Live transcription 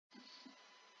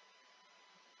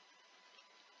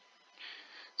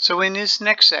So in this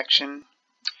next section,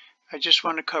 I just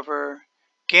want to cover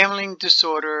gambling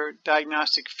disorder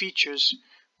diagnostic features,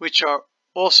 which are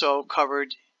also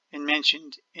covered and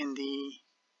mentioned in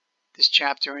this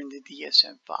chapter in the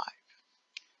DSM-5.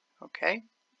 Okay,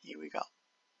 here we go.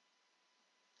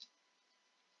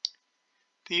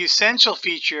 The essential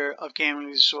feature of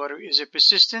gambling disorder is a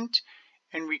persistent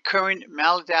and recurrent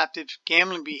maladaptive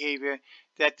gambling behavior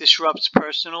that disrupts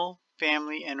personal,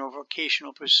 family, and or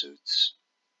vocational pursuits.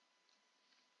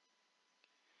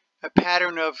 A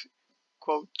pattern of,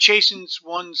 quote, chasing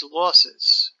one's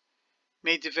losses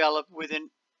may develop with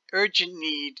an urgent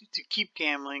need to keep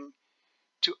gambling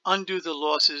to undo the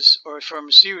losses or from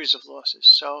a series of losses.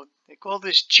 So they call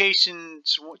this chasing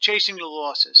the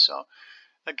losses. So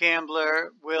a gambler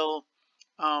will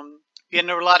be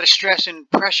under a lot of stress and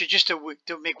pressure just to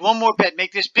make one more bet,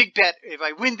 make this big bet. If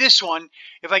I win this one,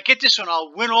 if I get this one,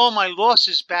 I'll win all my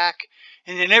losses back,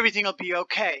 and then everything will be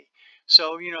okay.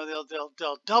 So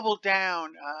they'll double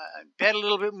down, bet a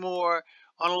little bit more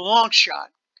on a long shot,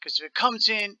 because if it comes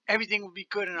in, everything will be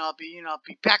good, and I'll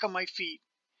be back on my feet.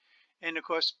 And of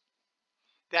course,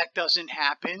 that doesn't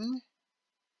happen,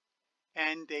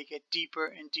 and they get deeper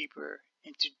and deeper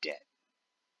into debt.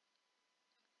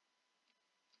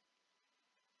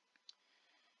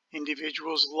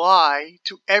 Individuals lie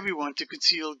to everyone to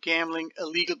conceal gambling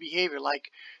illegal behavior, like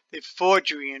the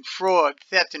forgery and fraud,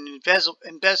 theft, and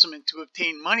embezzlement to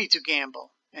obtain money to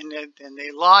gamble. And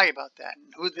they lie about that.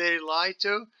 And who do they lie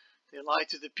to? They lie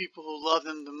to the people who love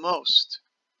them the most.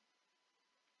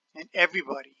 And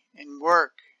everybody, and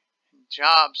work, and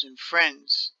jobs, and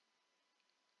friends.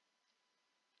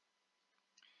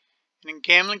 And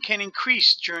gambling can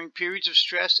increase during periods of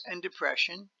stress and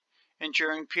depression, and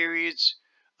during periods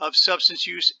of substance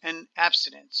use and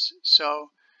abstinence.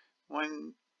 So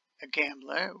when a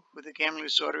gambler with a gambling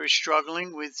disorder is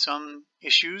struggling with some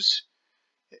issues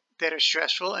that are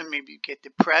stressful and maybe get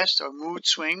depressed or mood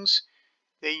swings,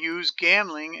 they use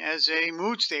gambling as a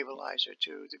mood stabilizer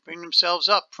to bring themselves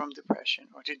up from depression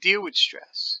or to deal with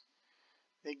stress.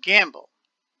 They gamble.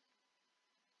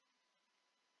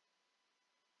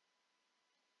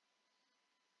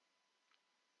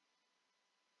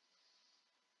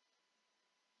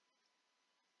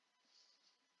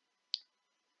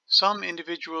 Some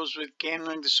individuals with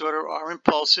gambling disorder are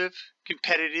impulsive,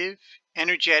 competitive,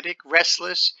 energetic,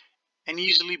 restless, and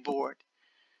easily bored.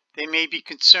 They may be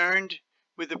concerned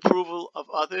with approval of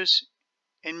others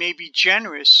and may be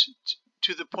generous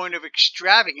to the point of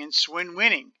extravagance when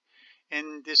winning.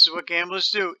 And this is what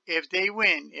gamblers do. If they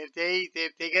win, if they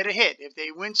get a hit, if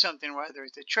they win something, whether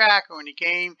it's a track or in a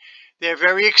game, they're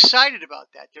very excited about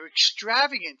that. They're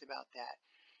extravagant about that.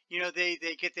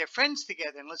 They get their friends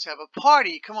together and let's have a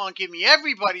party. Come on, give me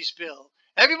everybody's bill.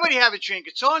 Everybody have a drink.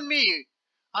 It's on me.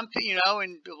 And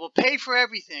we'll pay for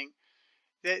everything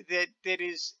that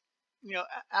is,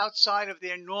 outside of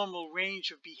their normal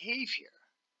range of behavior.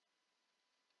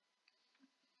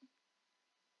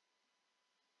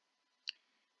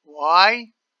 Why?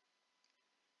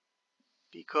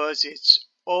 Because it's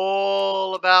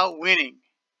all about winning.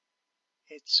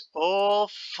 It's all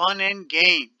fun and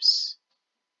games.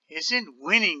 Isn't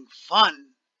winning fun?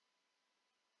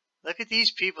 Look at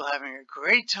these people having a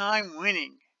great time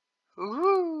winning.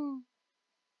 Woohoo!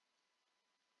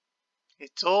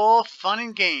 It's all fun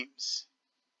and games.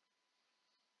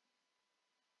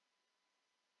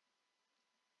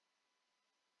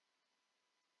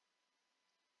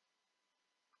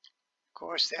 Of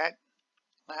course, that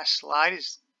last slide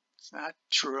it's not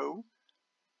true,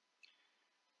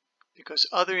 because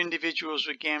other individuals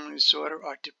with gambling disorder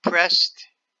are depressed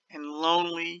and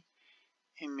lonely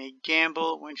and may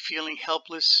gamble when feeling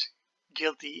helpless,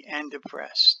 guilty, and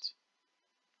depressed.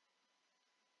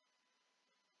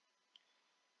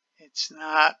 It's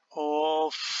not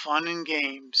all fun and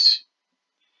games.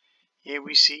 Here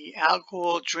we see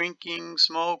alcohol, drinking,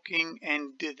 smoking,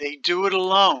 and they do it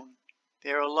alone.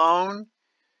 They're alone,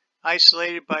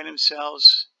 isolated by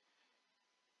themselves.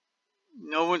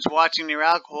 No one's watching their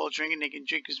alcohol drinking. They can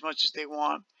drink as much as they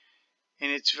want.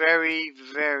 And it's very,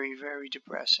 very, very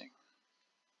depressing.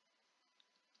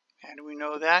 How do we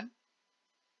know that?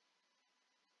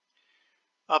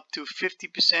 Up to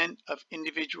 50% of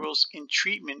individuals in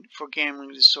treatment for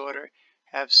gambling disorder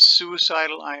have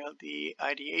suicidal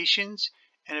ideations,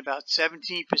 and about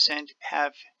 17%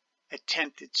 have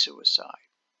attempted suicide.